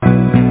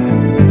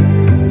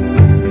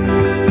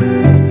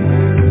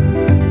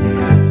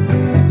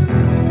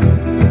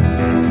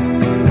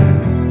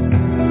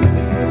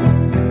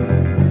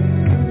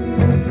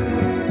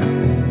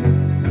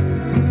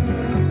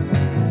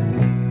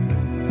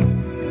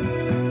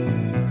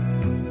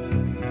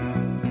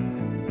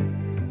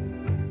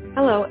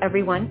Hello,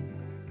 everyone.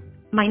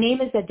 My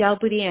name is Adele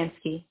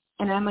Budiansky,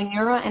 and I'm a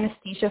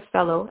Neuroanesthesia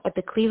Fellow at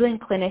the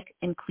Cleveland Clinic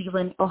in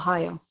Cleveland,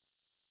 Ohio.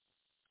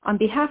 On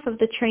behalf of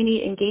the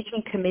Trainee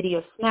Engagement Committee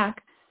of SNAC,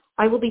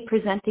 I will be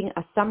presenting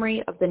a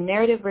summary of the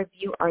narrative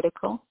review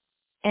article,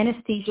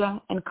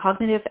 Anesthesia and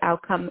Cognitive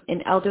Outcome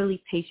in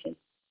Elderly Patients,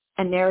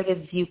 a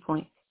Narrative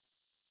Viewpoint.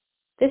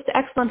 This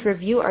excellent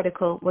review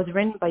article was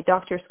written by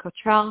Drs.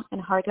 Cottrell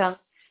and Hartung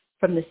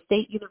from the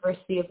State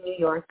University of New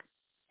York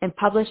and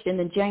published in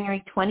the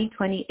January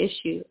 2020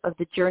 issue of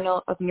the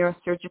Journal of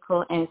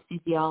Neurosurgical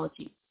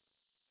Anesthesiology.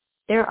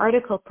 Their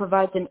article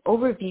provides an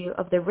overview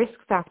of the risk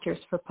factors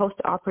for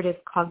postoperative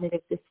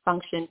cognitive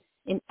dysfunction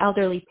in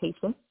elderly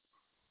patients,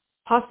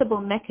 possible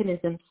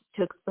mechanisms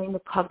to explain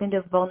the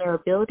cognitive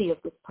vulnerability of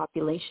this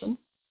population,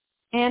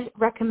 and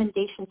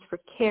recommendations for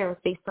care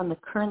based on the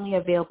currently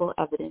available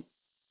evidence.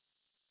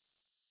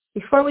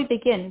 Before we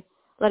begin,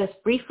 let us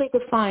briefly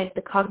define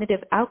the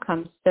cognitive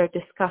outcomes that are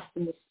discussed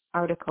in this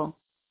article.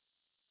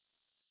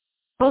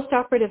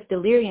 Postoperative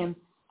delirium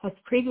has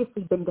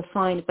previously been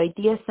defined by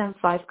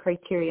DSM-5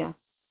 criteria,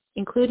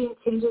 including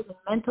changes in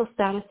mental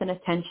status and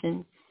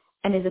attention,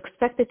 and is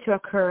expected to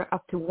occur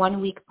up to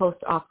 1 week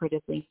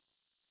postoperatively.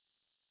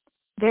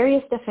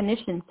 Various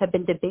definitions have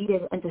been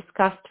debated and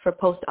discussed for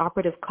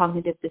postoperative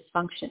cognitive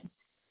dysfunction,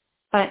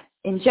 but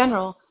in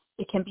general,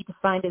 it can be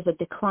defined as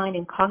a decline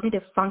in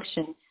cognitive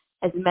function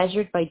as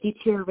measured by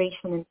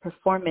deterioration in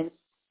performance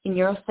in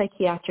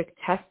neuropsychiatric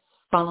tests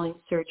following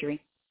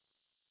surgery.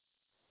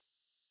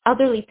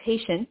 Elderly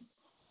patients,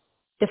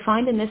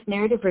 defined in this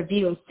narrative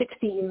review as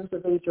 60 years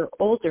of age or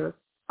older,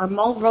 are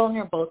more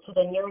vulnerable to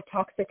the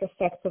neurotoxic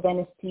effects of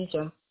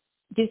anesthesia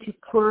due to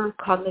poor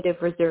cognitive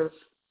reserve.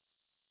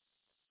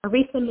 A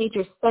recent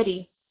major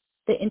study,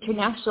 the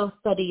International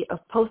Study of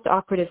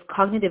Postoperative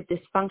Cognitive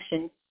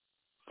Dysfunction,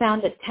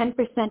 found that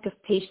 10%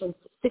 of patients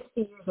 60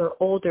 years or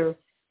older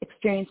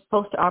experience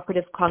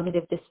postoperative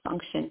cognitive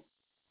dysfunction,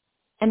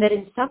 and that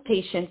in some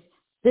patients,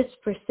 this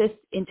persists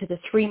into the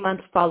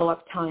 3-month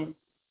follow-up time.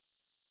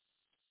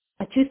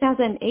 A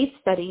 2008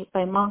 study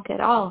by Monk et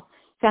al.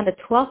 Found that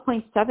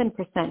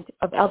 12.7%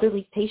 of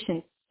elderly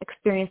patients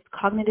experienced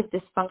cognitive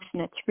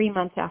dysfunction at 3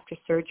 months after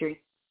surgery.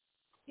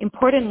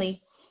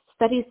 Importantly,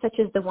 studies such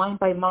as the one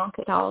by Monk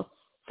et al.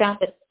 Found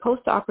that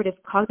postoperative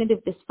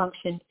cognitive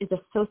dysfunction is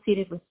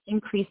associated with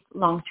increased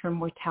long-term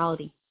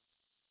mortality.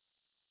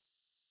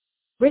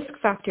 Risk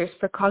factors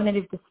for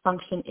cognitive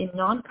dysfunction in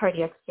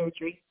non-cardiac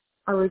surgery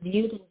are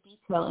reviewed in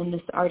detail in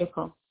this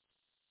article.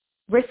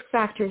 Risk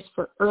factors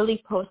for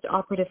early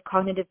postoperative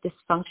cognitive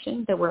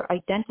dysfunction that were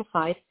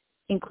identified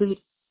include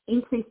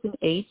increasing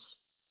age,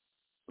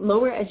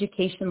 lower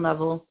education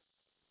level,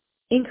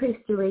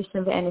 increased duration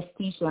of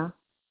anesthesia,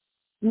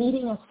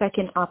 needing a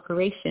second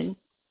operation,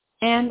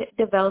 and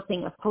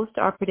developing a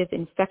postoperative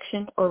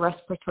infection or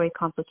respiratory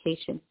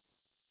complication.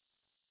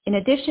 In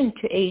addition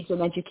to age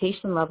and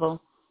education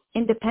level,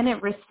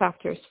 independent risk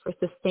factors for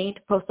sustained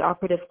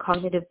postoperative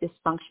cognitive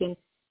dysfunction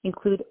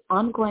include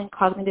ongoing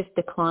cognitive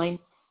decline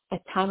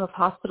at time of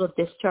hospital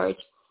discharge,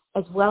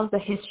 as well as a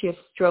history of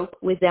stroke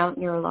without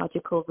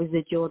neurological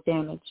residual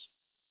damage.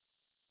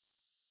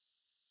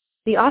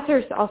 The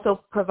authors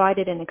also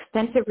provided an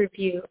extensive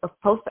review of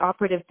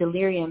postoperative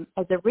delirium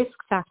as a risk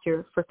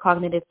factor for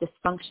cognitive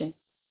dysfunction.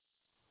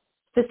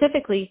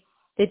 Specifically,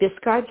 they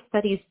described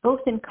studies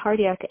both in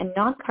cardiac and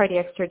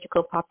non-cardiac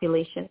surgical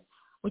populations,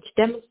 which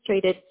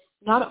demonstrated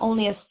not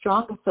only a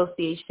strong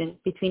association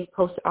between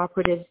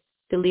postoperative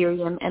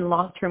delirium and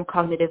long-term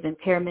cognitive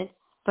impairment,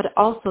 but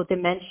also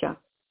dementia.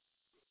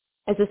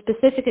 As a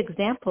specific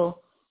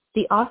example,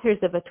 the authors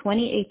of a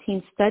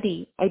 2018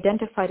 study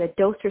identified a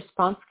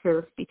dose-response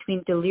curve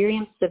between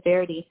delirium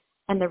severity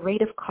and the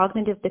rate of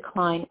cognitive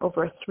decline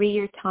over a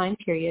 3-year time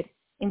period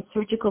in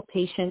surgical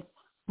patients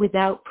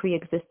without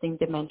pre-existing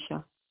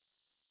dementia.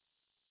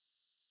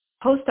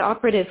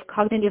 Postoperative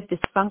cognitive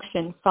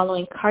dysfunction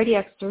following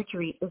cardiac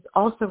surgery is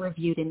also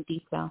reviewed in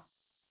detail.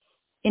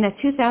 In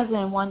a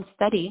 2001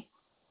 study,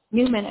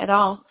 Newman et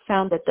al.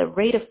 Found that the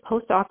rate of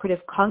postoperative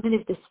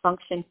cognitive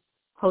dysfunction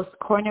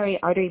post-coronary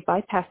artery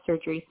bypass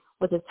surgery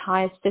was as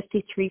high as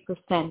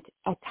 53%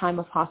 at time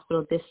of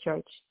hospital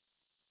discharge.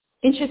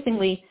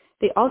 Interestingly,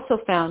 they also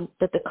found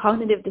that the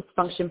cognitive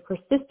dysfunction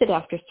persisted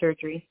after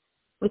surgery,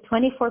 with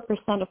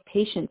 24% of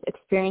patients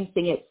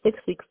experiencing it 6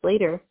 weeks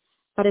later,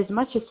 but as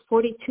much as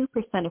 42%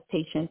 of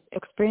patients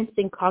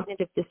experiencing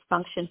cognitive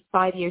dysfunction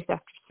 5 years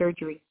after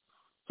surgery,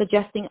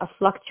 suggesting a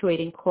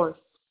fluctuating course.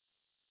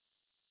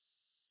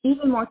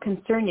 Even more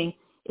concerning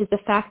is the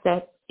fact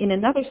that in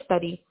another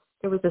study,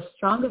 there was a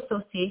strong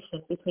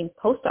association between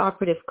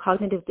postoperative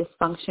cognitive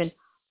dysfunction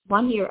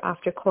 1 year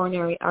after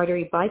coronary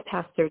artery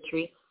bypass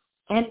surgery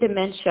and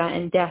dementia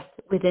and death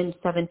within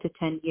 7 to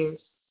 10 years.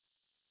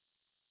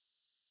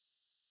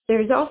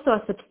 There is also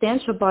a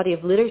substantial body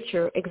of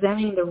literature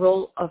examining the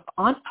role of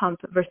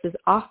on-pump versus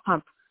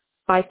off-pump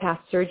bypass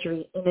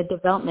surgery in the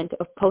development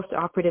of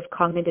postoperative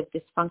cognitive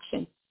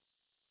dysfunction.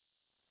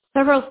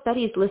 Several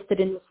studies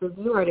listed in this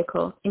review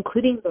article,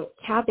 including the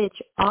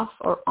CABBAGE off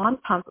or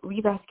on-pump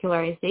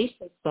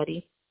revascularization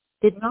study,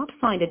 did not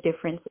find a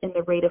difference in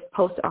the rate of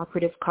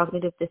postoperative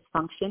cognitive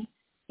dysfunction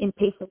in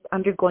patients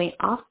undergoing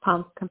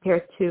off-pump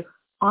compared to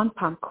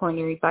on-pump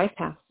coronary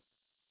bypass.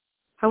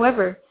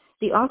 However,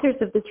 the authors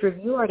of this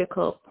review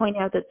article point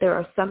out that there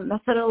are some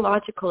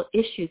methodological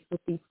issues with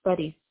these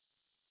studies.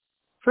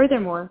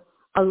 Furthermore,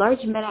 a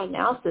large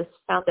meta-analysis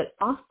found that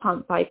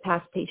off-pump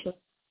bypass patients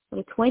had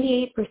a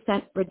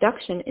 28%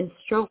 reduction in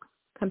stroke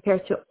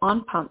compared to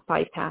on-pump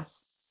bypass,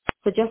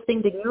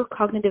 suggesting the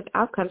neurocognitive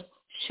outcomes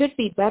should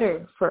be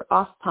better for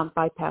off-pump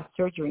bypass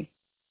surgery.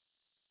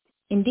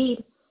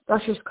 Indeed,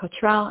 Drs.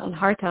 Cottrell and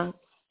Hartung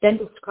then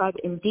described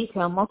in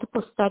detail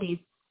multiple studies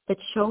that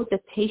showed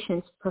that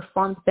patients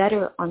performed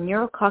better on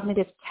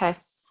neurocognitive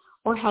tests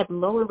or had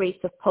lower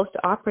rates of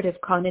postoperative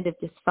cognitive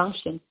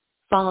dysfunction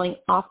following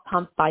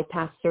off-pump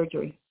bypass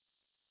surgery.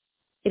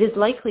 It is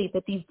likely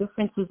that these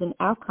differences in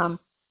outcome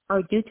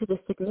are due to the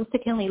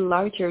significantly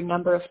larger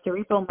number of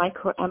cerebral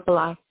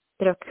microemboli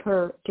that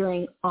occur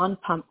during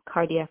on-pump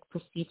cardiac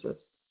procedures.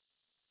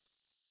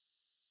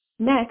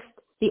 Next,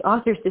 the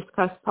authors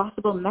discuss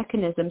possible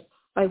mechanisms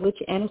by which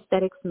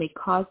anesthetics may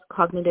cause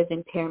cognitive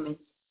impairments.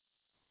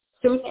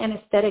 Certain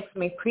anesthetics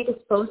may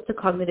predispose to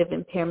cognitive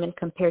impairment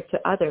compared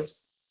to others.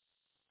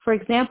 For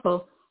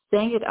example,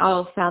 Zhang et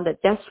al. Found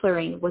that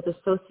desflurane was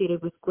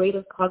associated with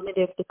greater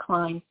cognitive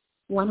decline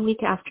 1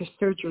 week after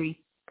surgery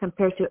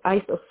compared to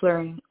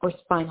isoflurane or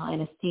spinal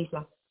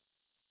anesthesia.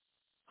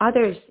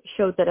 Others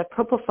showed that a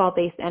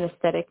propofol-based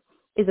anesthetic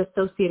is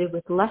associated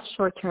with less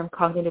short-term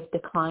cognitive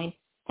decline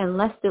and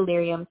less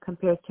delirium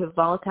compared to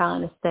volatile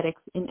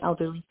anesthetics in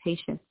elderly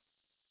patients.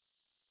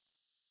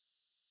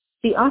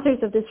 The authors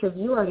of this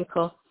review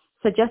article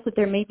suggest that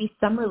there may be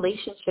some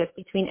relationship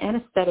between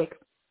anesthetics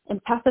and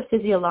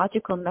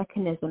pathophysiological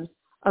mechanisms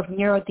of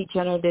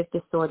neurodegenerative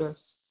disorders.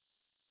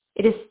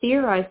 It is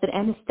theorized that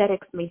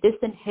anesthetics may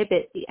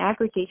disinhibit the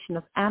aggregation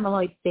of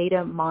amyloid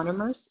beta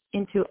monomers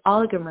into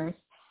oligomers,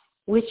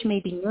 which may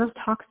be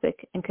neurotoxic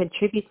and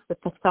contribute to the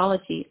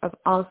pathology of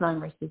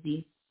Alzheimer's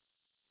disease.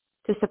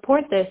 To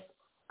support this,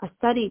 a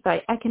study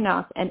by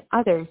Eckenoff and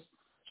others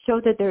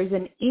showed that there is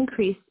an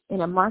increase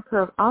in a marker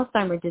of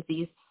Alzheimer's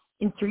disease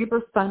in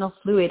cerebrospinal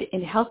fluid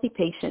in healthy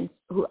patients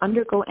who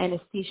undergo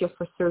anesthesia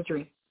for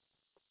surgery.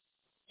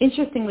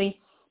 Interestingly,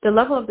 the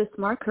level of this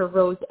marker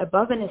rose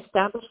above an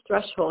established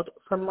threshold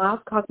for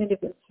mild cognitive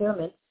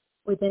impairment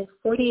within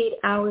 48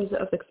 hours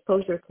of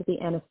exposure to the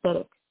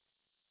anesthetic.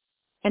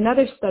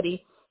 Another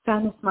study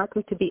found this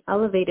marker to be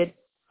elevated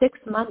 6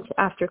 months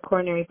after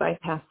coronary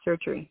bypass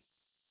surgery.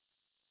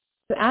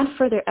 To add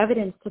further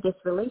evidence to this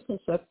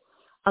relationship,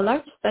 a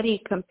large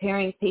study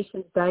comparing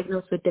patients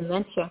diagnosed with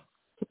dementia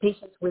to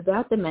patients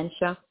without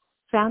dementia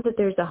found that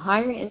there's a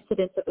higher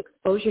incidence of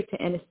exposure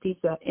to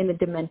anesthesia in the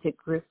demented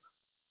group.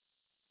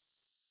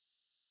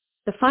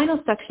 The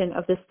final section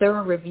of this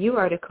thorough review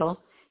article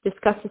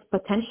discusses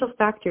potential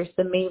factors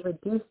that may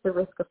reduce the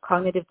risk of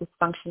cognitive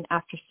dysfunction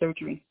after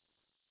surgery.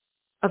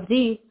 Of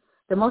these,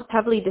 the most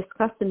heavily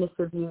discussed in this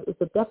review is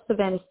the depth of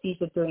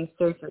anesthesia during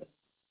surgery.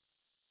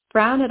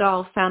 Brown et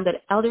al. Found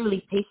that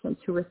elderly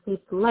patients who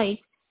received light,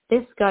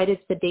 disc-guided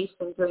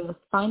sedation during a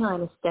spinal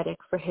anesthetic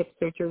for hip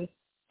surgery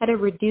had a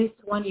reduced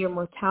 1-year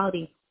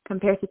mortality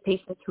compared to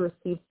patients who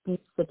received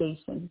deep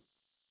sedation.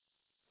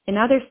 In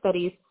other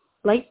studies,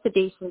 light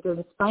sedation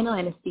during spinal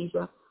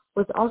anesthesia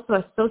was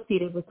also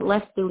associated with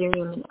less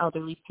delirium in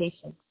elderly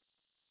patients.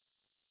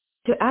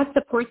 To add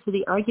support to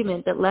the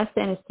argument that less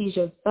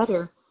anesthesia is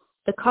better,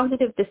 the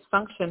cognitive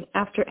dysfunction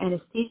after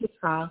anesthesia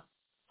trial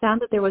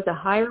found that there was a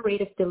higher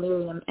rate of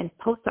delirium and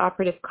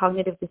postoperative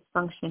cognitive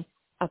dysfunction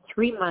at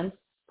 3 months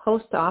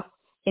post-op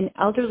in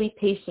elderly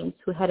patients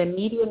who had a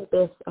median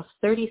BIS of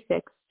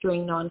 36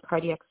 during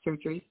non-cardiac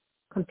surgery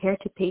compared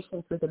to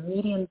patients with a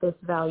median BIS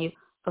value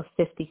of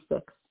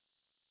 56.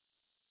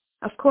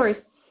 Of course,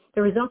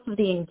 the results of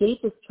the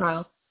ENGAGES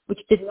trial, which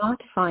did not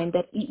find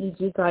that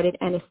EEG-guided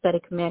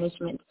anesthetic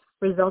management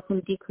results in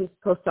decreased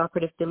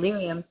postoperative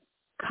delirium,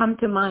 come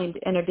to mind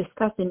and are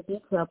discussed in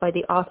detail by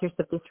the authors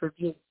of this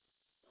review.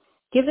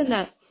 Given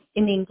that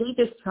in the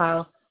ENGAGES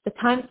trial, the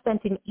time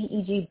spent in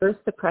EEG burst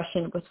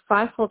suppression was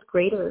 5-fold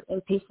greater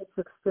in patients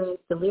who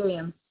experienced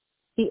delirium,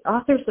 the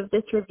authors of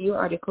this review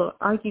article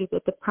argue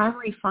that the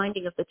primary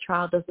finding of the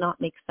trial does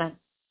not make sense.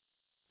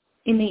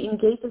 In the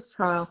ENGAGES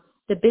trial,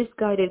 the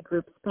BIS-guided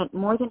group spent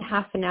more than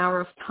half an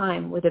hour of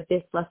time with a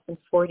BIS less than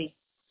 40,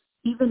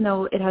 even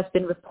though it has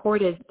been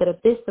reported that a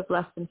BIS of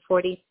less than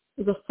 40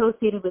 is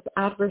associated with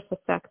adverse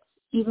effects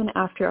even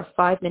after a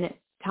 5-minute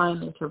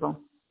time interval.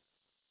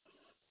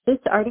 This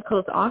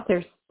article's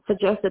authors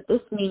suggest that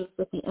this means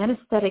that the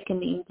anesthetic in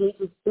the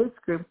ENGAGES BIS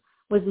group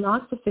was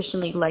not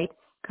sufficiently light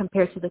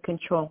compared to the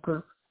control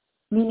group,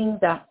 meaning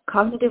that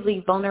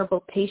cognitively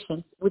vulnerable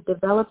patients would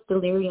develop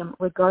delirium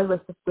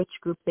regardless of which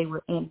group they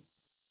were in.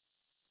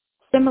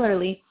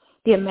 Similarly,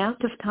 the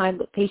amount of time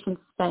that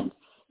patients spent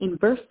in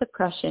burst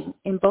suppression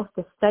in both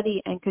the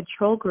study and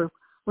control group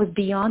was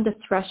beyond the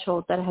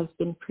threshold that has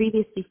been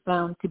previously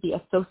found to be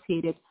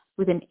associated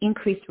with an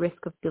increased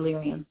risk of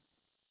delirium.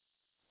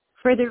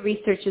 Further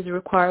research is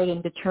required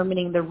in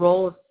determining the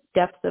role of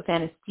depth of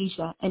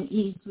anesthesia and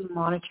EEG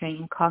monitoring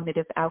and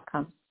cognitive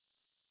outcomes.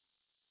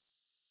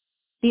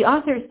 The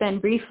authors then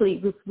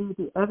briefly reviewed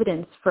the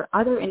evidence for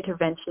other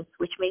interventions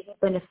which may be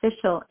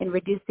beneficial in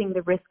reducing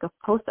the risk of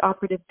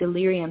postoperative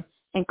delirium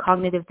and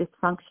cognitive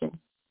dysfunction.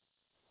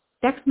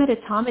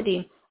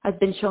 Dexmedetomidine has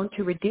been shown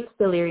to reduce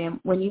delirium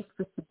when used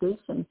for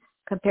sedation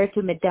compared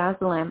to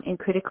midazolam in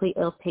critically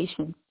ill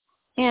patients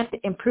and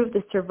improve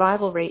the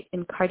survival rate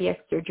in cardiac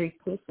surgery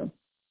patients.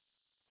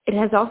 It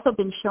has also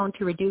been shown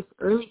to reduce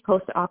early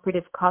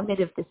postoperative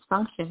cognitive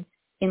dysfunction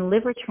in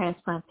liver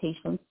transplant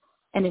patients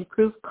and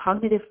improve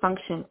cognitive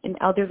function in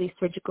elderly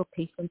surgical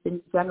patients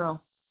in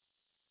general.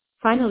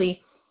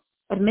 Finally,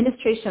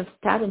 administration of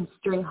statins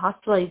during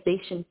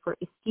hospitalization for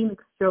ischemic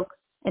stroke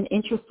and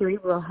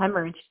intracerebral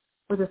hemorrhage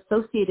was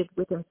associated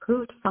with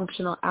improved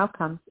functional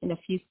outcomes in a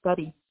few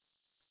studies.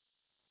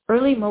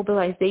 Early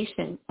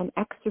mobilization and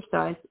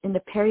exercise in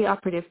the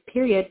perioperative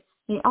period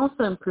may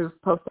also improve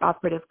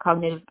postoperative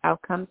cognitive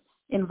outcomes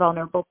in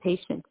vulnerable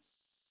patients.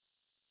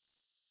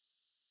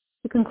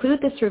 To conclude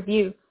this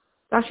review,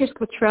 Drs.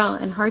 Cottrell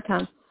and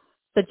Hartung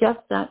suggest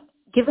that,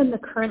 given the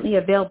currently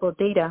available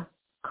data,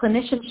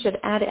 clinicians should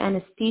add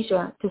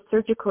anesthesia to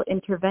surgical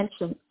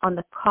intervention on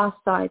the cost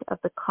side of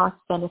the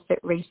cost-benefit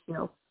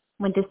ratio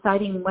when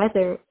deciding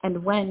whether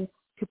and when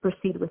to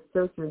proceed with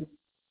surgery.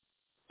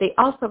 They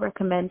also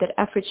recommend that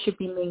efforts should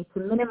be made to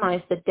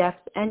minimize the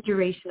depth and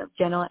duration of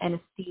general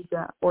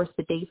anesthesia or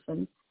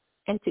sedation,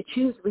 and to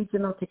choose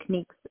regional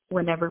techniques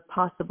whenever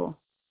possible.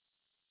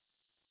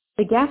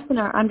 The gaps in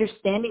our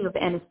understanding of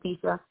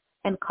anesthesia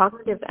and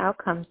cognitive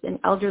outcomes in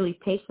elderly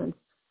patients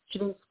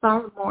should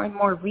inspire more and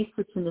more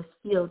research in this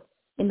field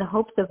in the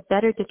hopes of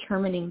better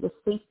determining the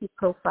safety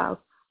profiles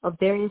of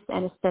various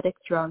anesthetic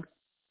drugs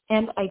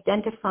and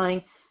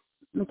identifying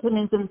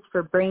mechanisms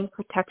for brain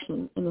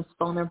protection in this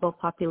vulnerable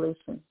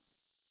population.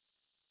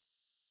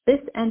 This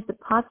ends the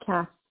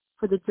podcast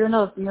for the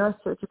Journal of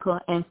Neurosurgical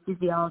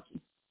Anesthesiology.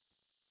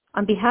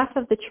 On behalf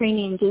of the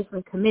Trainee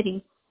Engagement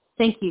Committee,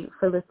 thank you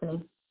for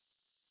listening.